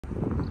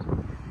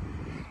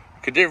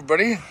Good day,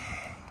 everybody.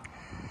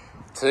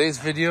 Today's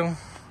video,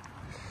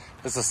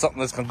 this is something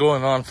that's been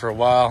going on for a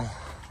while,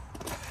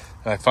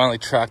 and I finally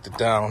tracked it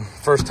down.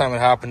 First time it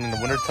happened in the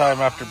wintertime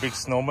after big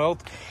snow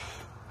melt.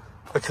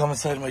 I come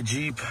inside my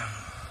Jeep,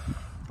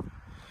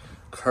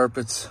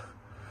 carpets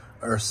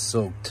are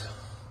soaked.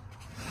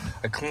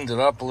 I cleaned it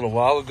up a little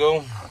while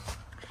ago,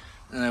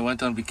 and I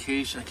went on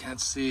vacation. I can't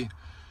see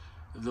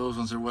if those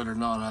ones are wet or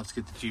not. I have to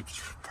get the Jeep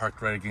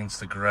parked right against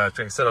the garage.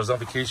 Like I said, I was on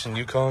vacation in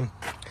Yukon.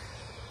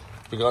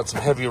 We got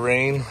some heavy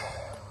rain.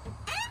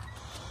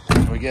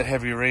 When we get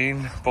heavy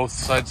rain, both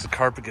sides of the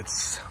carpet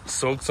gets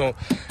soaked, so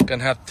I'm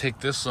gonna have to take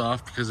this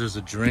off because there's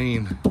a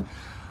drain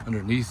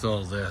underneath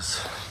all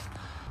this.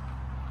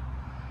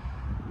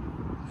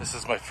 This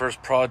is my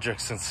first project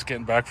since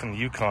getting back from the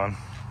Yukon.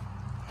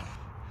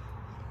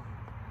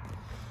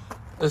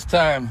 This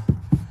time,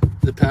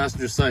 the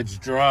passenger side's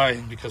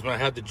dry because when I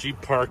had the Jeep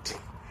parked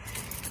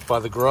by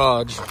the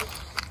garage,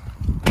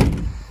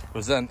 it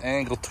was at an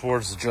angle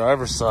towards the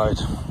driver's side.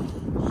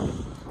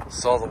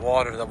 So all the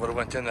water that would have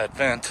went in that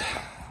vent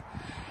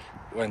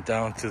went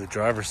down to the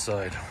driver's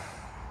side.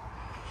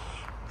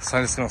 So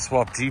I'm just gonna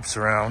swap Jeeps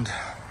around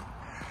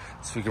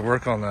so we can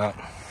work on that.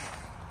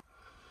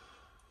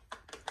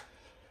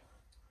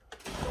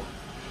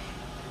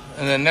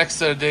 And then next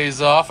set of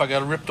days off, I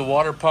gotta rip the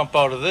water pump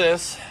out of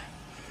this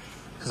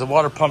because the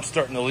water pump's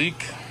starting to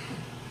leak.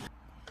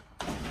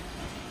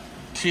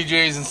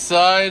 TJ's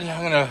inside.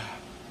 I'm gonna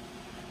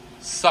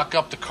suck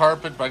up the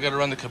carpet, but I gotta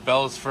run the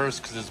Cabela's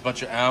first because there's a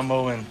bunch of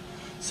ammo and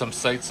some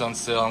sights on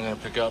sale I'm gonna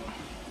pick up.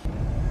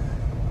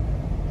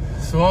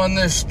 So on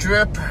this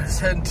strip,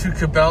 just heading to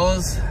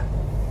Cabela's.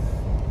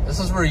 This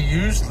is where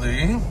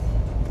usually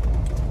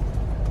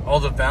all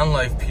the van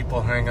life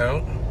people hang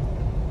out.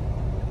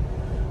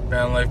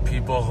 Van life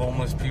people,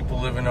 homeless people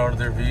living out of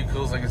their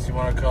vehicles, I guess you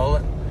want to call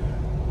it.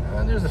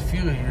 And there's a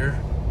few here.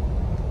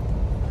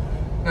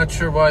 Not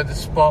sure why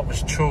this spot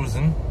was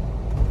chosen.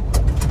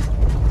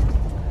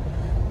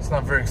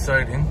 Not very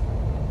exciting.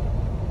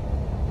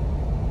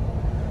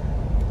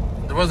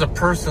 There was a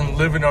person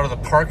living out of the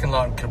parking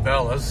lot in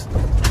Cabela's.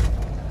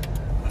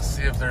 Let's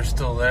see if they're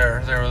still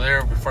there. They were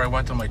there before I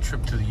went on my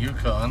trip to the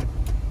Yukon.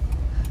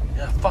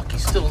 Yeah, fuck,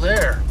 he's still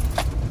there.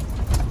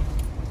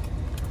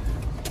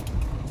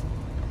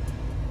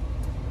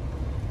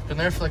 Been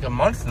there for like a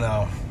month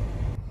now.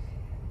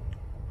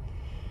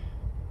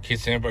 In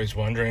case anybody's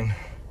wondering,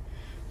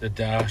 the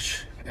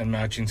dash and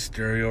matching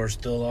stereo are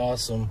still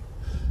awesome.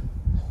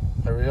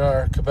 There we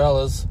are,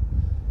 Cabela's,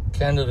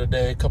 Canada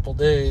Day, couple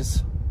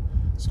days.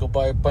 Let's go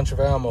buy a bunch of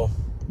ammo.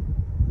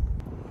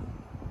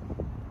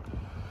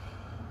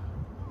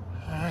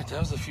 Alright, that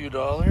was a few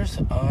dollars.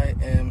 I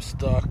am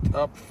stocked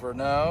up for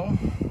now.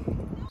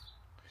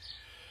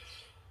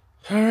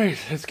 Alright,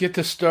 let's get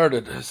this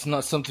started. It's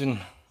not something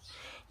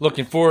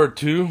looking forward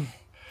to.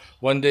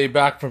 One day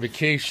back from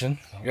vacation,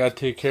 I gotta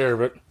take care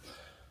of it.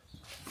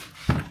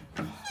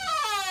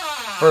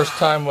 First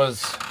time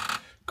was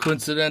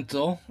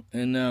coincidental,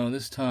 and now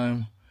this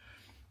time,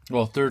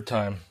 well, third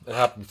time, it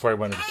happened before I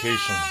went on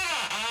vacation.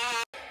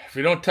 If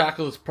we don't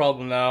tackle this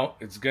problem now,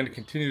 it's going to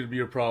continue to be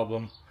a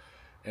problem,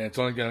 and it's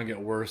only going to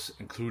get worse,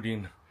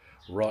 including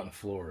rotten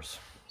floors.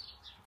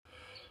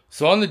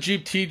 So on the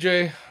Jeep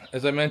TJ,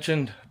 as I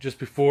mentioned just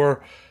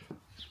before,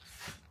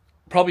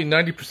 probably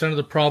 90% of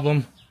the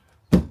problem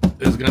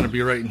is going to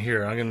be right in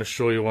here. I'm going to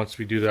show you once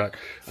we do that.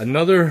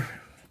 Another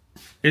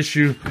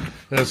issue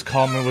that is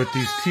common with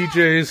these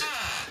TJs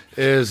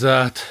is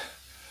that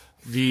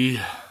the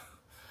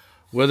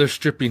weather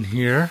stripping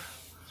here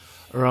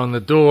around the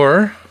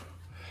door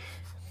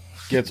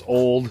gets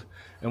old,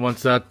 and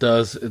once that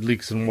does, it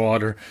leaks in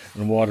water,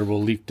 and water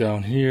will leak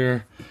down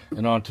here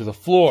and onto the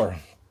floor.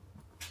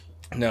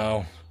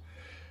 Now,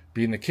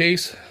 being the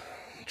case,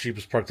 Jeep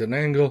was parked at an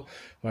angle.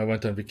 When I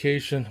went on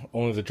vacation,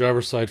 only the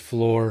driver's side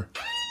floor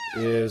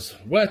is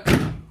wet.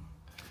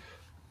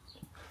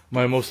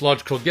 My most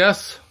logical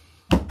guess,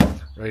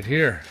 right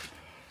here.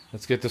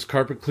 Let's get this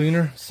carpet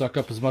cleaner, suck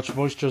up as much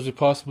moisture as we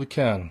possibly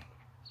can.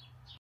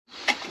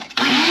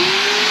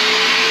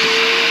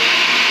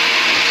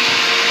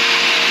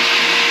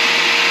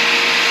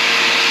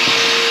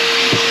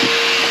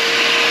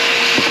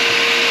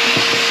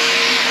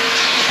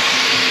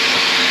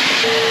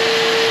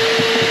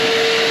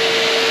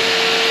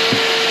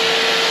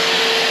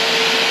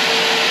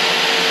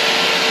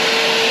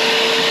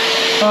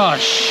 Oh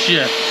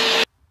shit.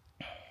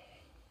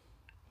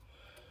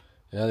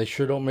 Yeah, they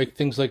sure don't make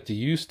things like they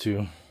used to.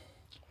 Let's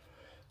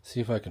see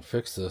if I can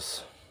fix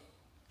this.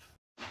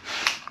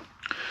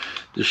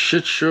 The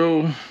shit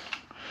show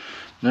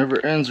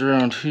never ends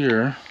around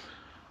here.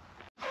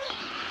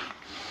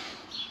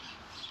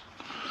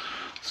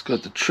 It's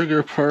got the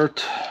trigger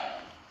part.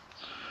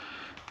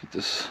 Get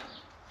this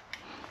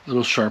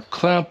little sharp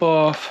clamp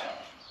off.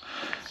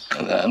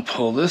 And then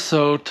pull this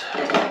out.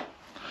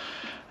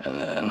 And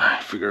then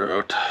figure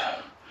out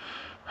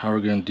how we're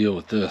going to deal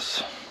with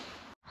this.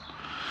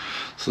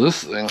 So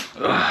this thing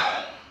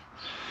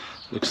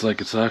looks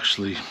like it's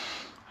actually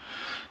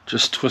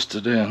just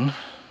twisted in.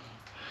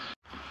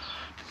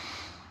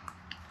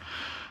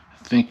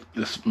 think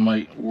this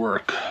might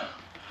work.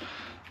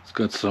 It's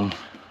got some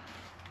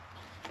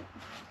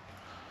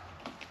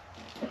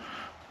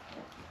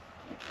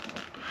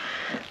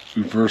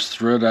reverse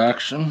thread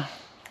action.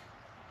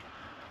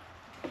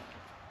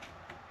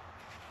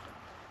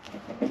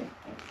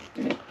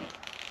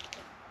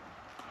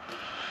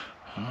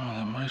 Oh,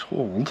 that might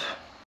hold.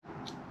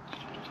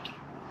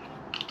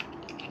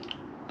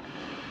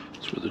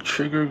 That's where the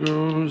trigger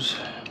goes.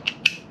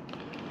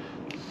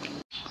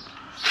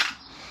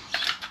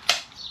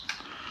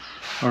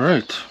 All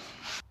right.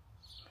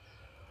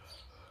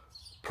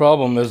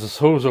 Problem is this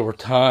hose over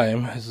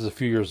time, this is a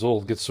few years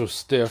old, gets so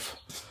stiff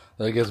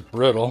that it gets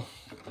brittle.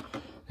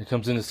 It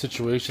comes into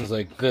situations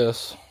like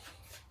this.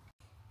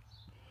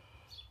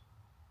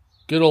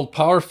 Good old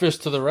power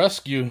fist to the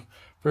rescue.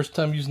 First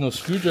time using those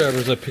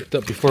screwdrivers I picked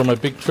up before my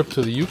big trip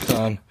to the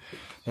Yukon.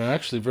 They're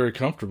actually very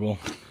comfortable.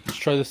 Let's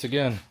try this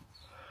again.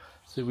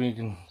 See if we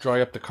can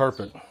dry up the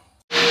carpet.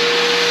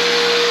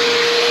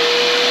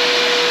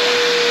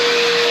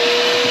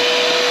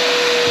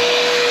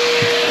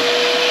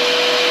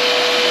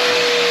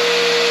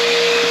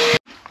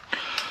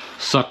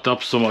 Sucked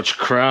up so much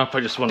crap,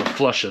 I just want to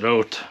flush it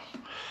out.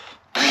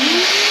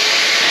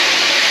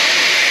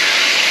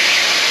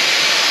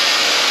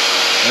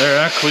 There,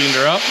 that cleaned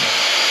her up.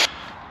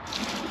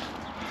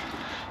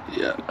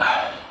 Yeah.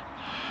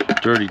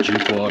 Dirty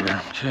juke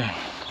water. Okay.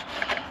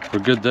 We're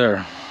good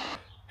there.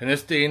 In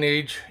this day and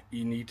age,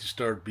 you need to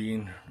start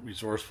being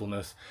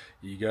resourcefulness.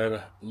 You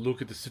gotta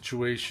look at the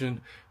situation,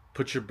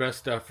 put your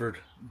best effort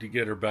to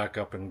get her back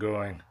up and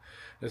going.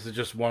 This is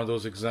just one of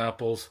those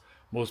examples.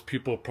 Most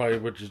people probably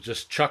would have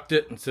just chucked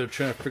it instead of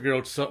trying to figure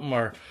out something,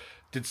 or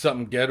did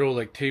something ghetto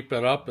like tape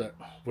it up. That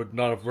would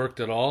not have worked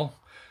at all.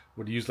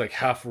 Would use like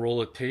half a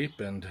roll of tape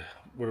and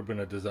would have been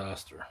a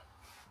disaster.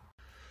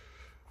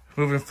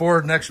 Moving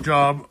forward, next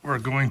job, we're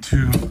going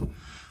to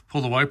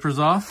pull the wipers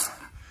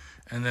off.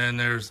 And then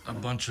there's a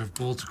bunch of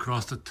bolts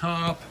across the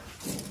top.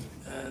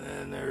 And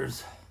then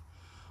there's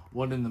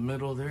one in the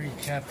middle there, you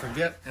can't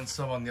forget, and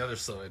some on the other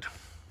side.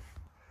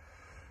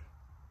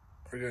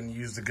 We're going to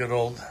use the good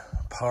old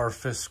power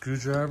fist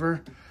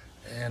screwdriver,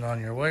 and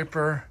on your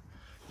wiper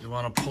you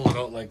want to pull it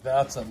out like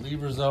that so that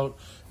lever's out,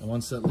 and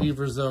once that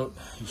lever's out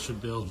you should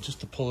be able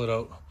just to pull it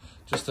out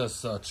just as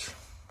such.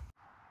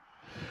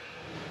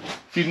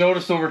 If you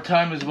notice over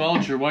time as well,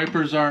 your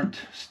wipers aren't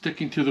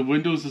sticking to the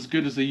windows as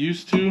good as they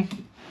used to,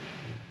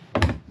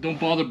 don't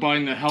bother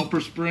buying the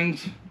helper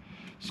springs.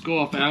 Just go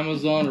off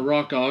Amazon or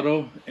Rock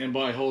Auto and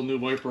buy a whole new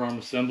wiper arm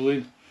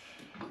assembly.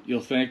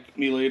 You'll thank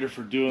me later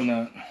for doing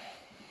that.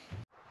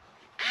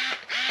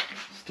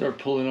 Start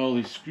pulling all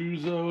these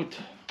screws out.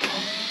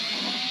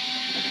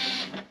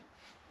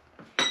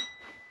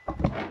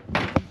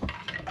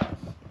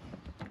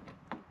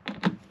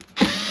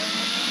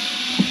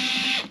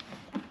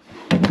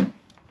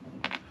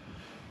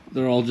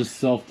 They're all just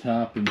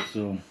self-tapping,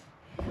 so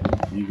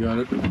you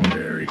gotta be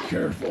very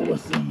careful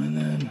with them, and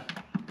then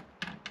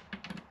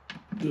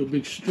do a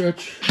big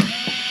stretch.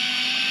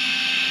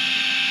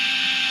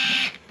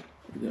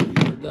 We gotta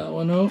get that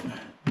one out,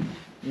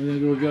 and then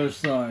go to the other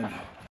side.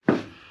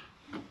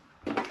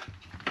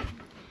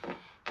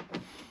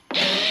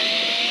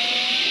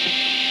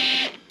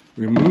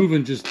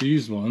 Removing just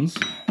these ones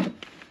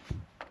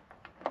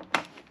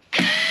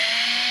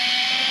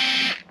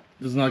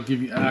does not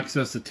give you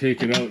access to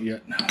take it out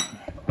yet.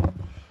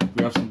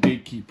 We have some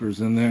gatekeepers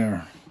in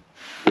there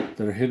that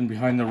are hidden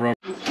behind the rubber.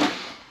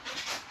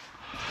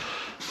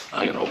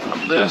 I can open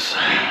up this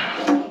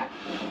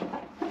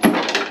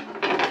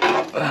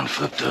and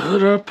flip the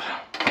hood up.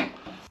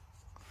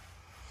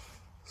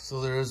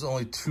 So there is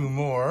only two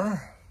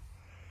more.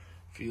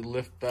 If you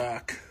lift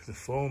back the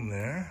foam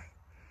there,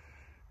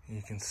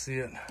 you can see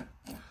it.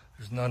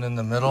 There's none in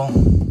the middle,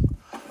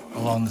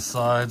 along the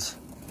sides.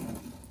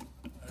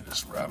 I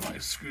just wrap my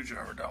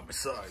screwdriver down my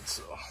side,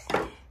 so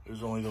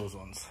there's only those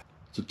ones.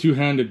 It's a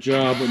two-handed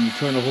job when you're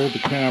trying to hold the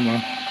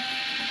camera.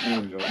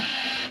 There we go.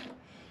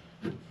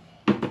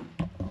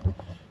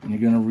 And you're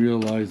gonna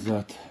realize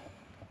that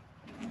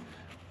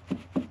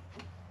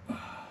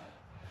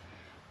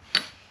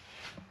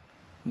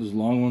there's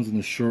long ones and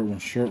the short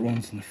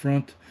ones in the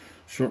front,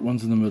 short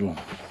ones in the middle.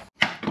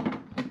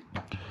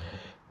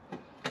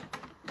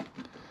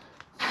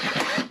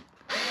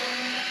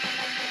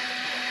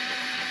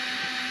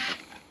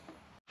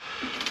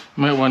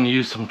 Might want to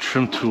use some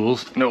trim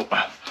tools. Nope,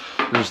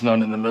 there's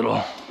none in the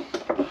middle.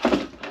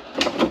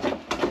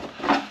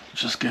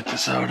 Just get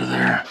this out of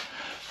there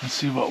and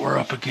see what we're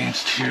up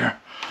against here.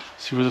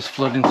 See where this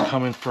flooding's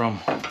coming from.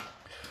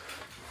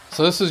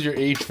 So this is your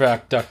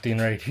HVAC ducting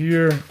right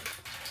here,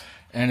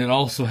 and it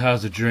also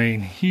has a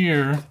drain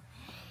here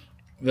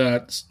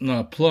that's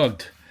not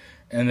plugged,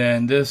 and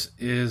then this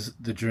is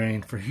the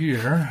drain for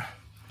here,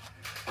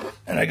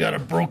 and I got a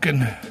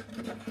broken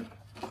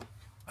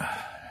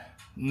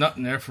nut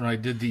in there from when I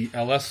did the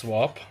LS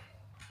swap.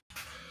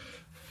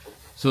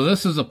 So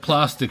this is a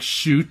plastic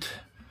chute.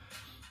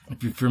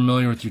 If you're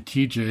familiar with your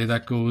TJ,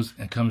 that goes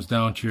and comes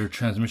down to your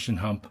transmission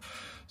hump.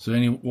 So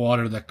any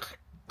water that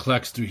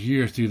collects through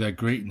here, through that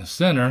grate in the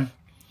center,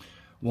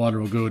 water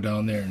will go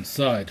down there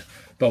inside.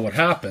 But what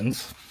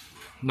happens,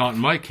 not in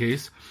my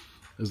case,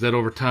 is that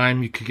over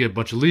time you could get a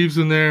bunch of leaves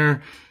in there,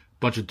 a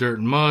bunch of dirt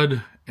and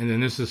mud, and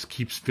then this just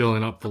keeps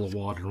filling up full of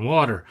water and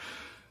water.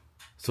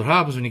 So what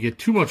happens when you get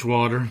too much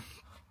water,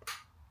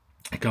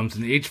 it comes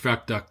in the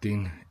HVAC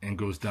ducting and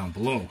goes down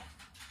below.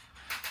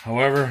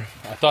 However,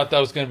 I thought that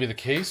was going to be the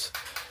case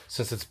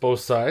since it's both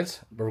sides,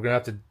 but we're going to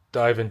have to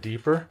dive in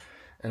deeper,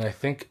 and I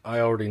think I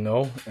already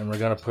know, and we're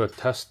going to put a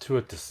test to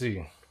it to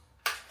see.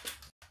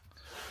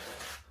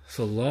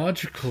 So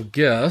logical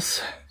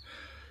guess,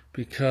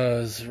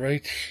 because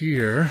right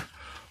here,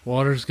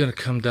 water's going to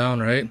come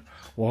down, right?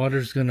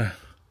 Water's going to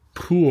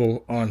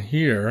pool on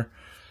here,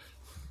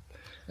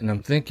 and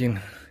I'm thinking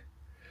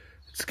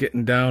it's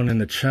getting down in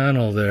the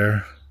channel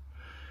there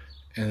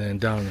and then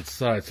down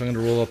inside. So I'm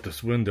going to roll up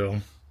this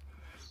window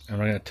and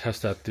we're going to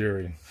test that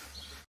theory.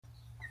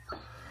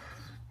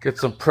 Get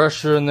some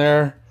pressure in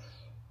there.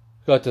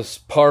 Got this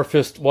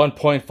Powerfist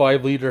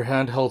 1.5 liter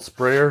handheld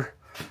sprayer.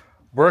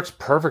 Works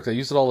perfect. I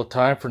use it all the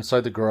time for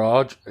inside the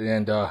garage,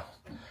 and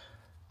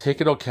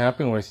take it out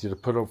camping with you to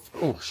put out,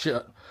 oh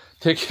shit.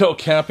 Take it out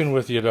camping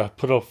with you to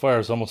put out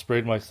fires. Almost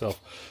sprayed myself.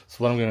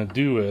 So what I'm going to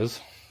do is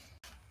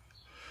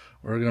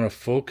we're going to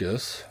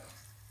focus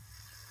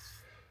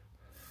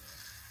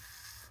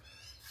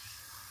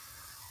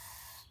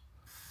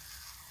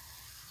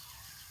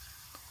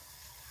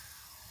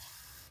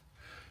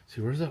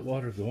see, where's that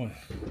water going?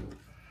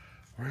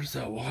 Where's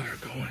that water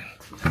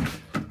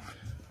going?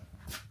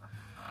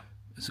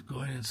 Is it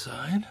going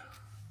inside?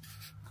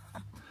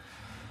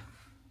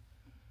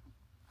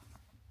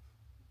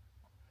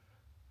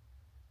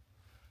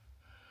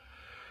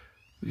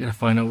 We gotta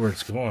find out where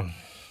it's going.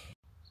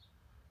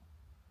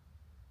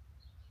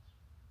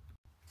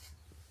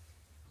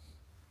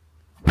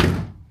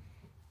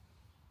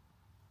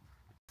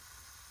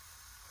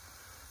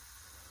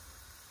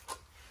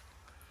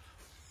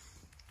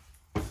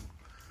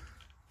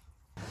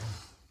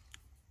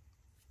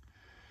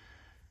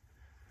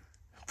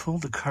 Pull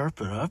the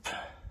carpet up.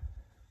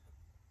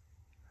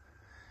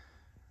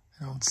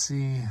 I don't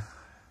see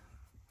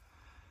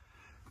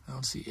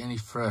any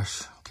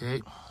fresh,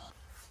 okay?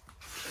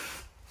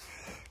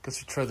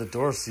 Guess we try the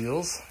door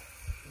seals.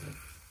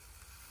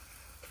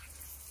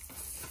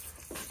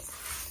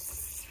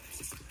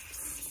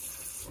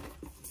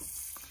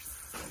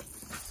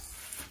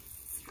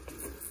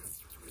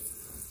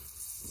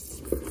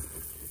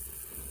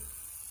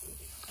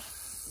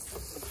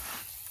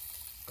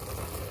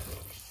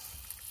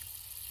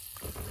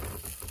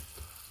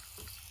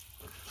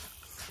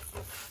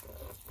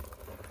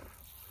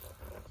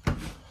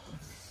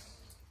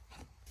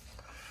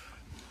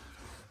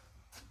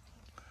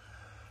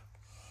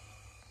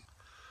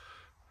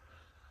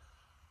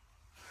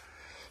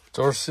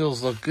 Door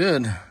seals look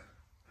good.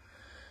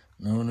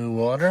 No new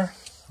water.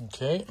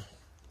 Okay.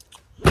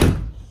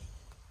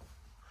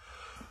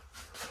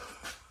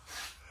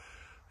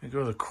 We go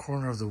to the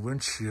corner of the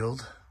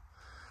windshield.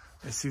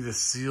 I see the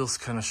seals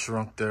kind of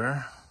shrunk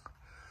there.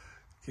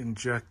 You can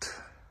inject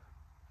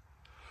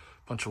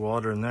a bunch of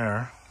water in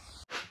there.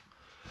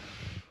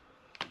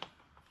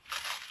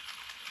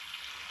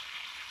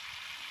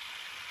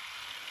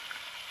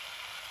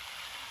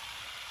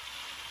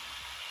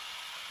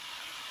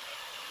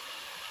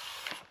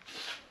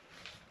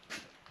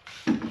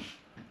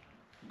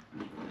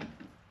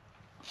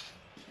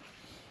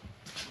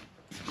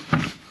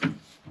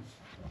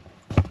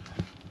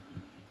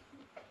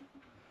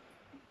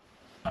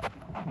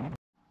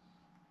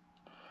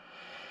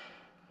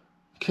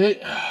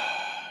 Okay,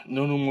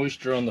 no new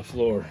moisture on the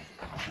floor.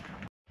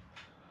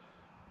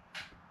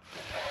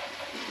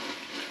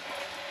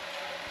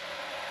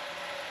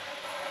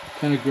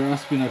 Kind of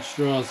grasping at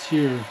straws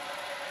here.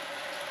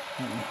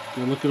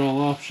 Gotta look at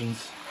all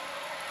options.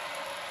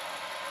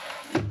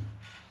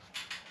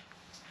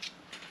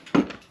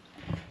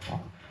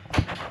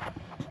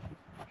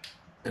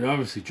 It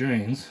obviously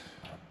drains.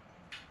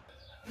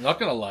 I'm not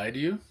gonna lie to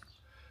you,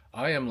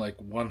 I am like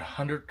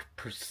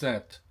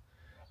 100%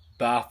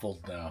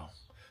 baffled now.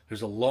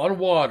 There's a lot of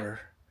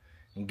water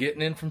and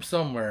getting in from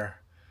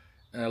somewhere,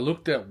 and I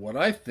looked at what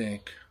I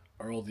think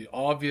are all the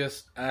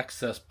obvious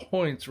access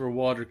points where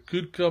water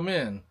could come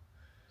in,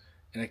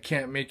 and it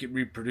can't make it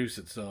reproduce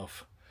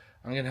itself.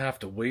 I'm gonna have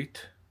to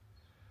wait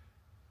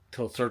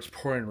till it starts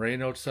pouring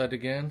rain outside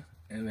again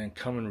and then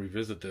come and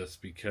revisit this,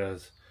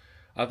 because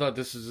I thought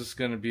this was just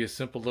gonna be a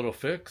simple little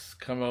fix.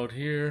 Come out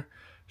here,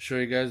 show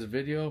you guys a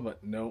video,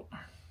 but nope,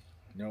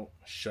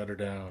 shut her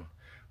down.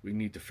 We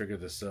need to figure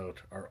this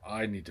out, or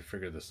I need to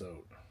figure this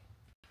out.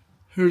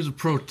 Here's a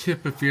pro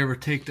tip if you ever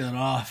take that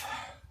off.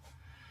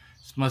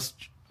 It's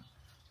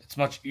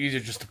much easier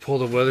just to pull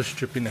the weather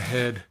stripping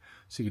ahead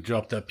so you can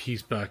drop that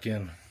piece back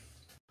in.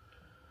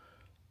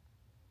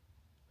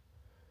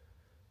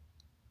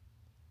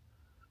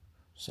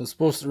 So it's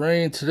supposed to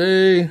rain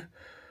today,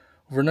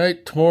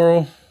 overnight,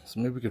 tomorrow, so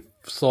maybe we could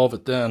solve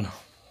it then.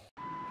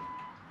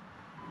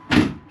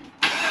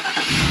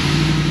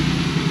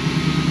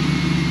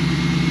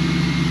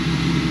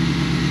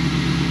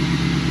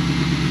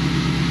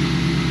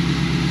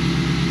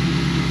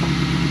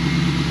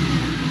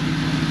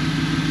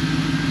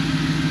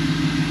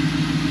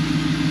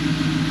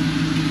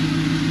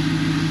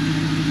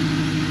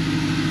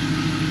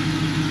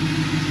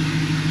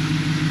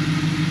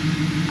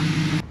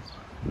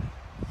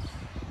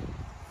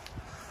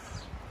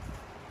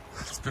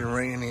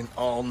 raining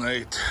all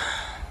night.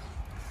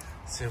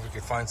 See if we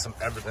can find some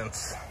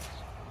evidence.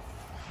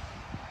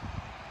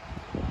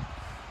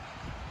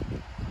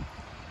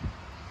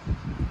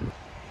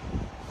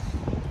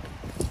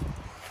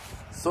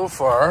 So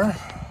far,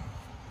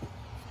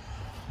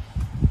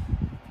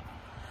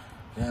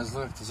 yeah, doesn't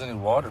look like there's any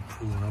water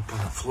pooling up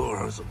on the floor.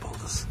 I was gonna pull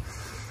this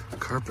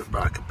carpet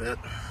back a bit.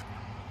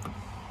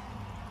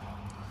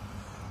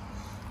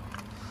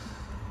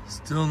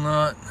 Still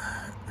not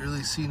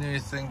really seeing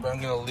anything, but I'm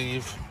gonna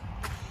leave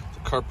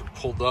the carpet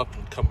pulled up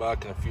and come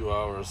back in a few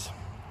hours.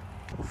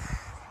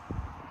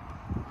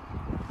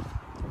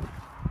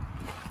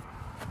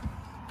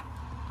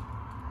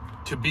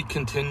 To be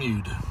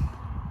continued.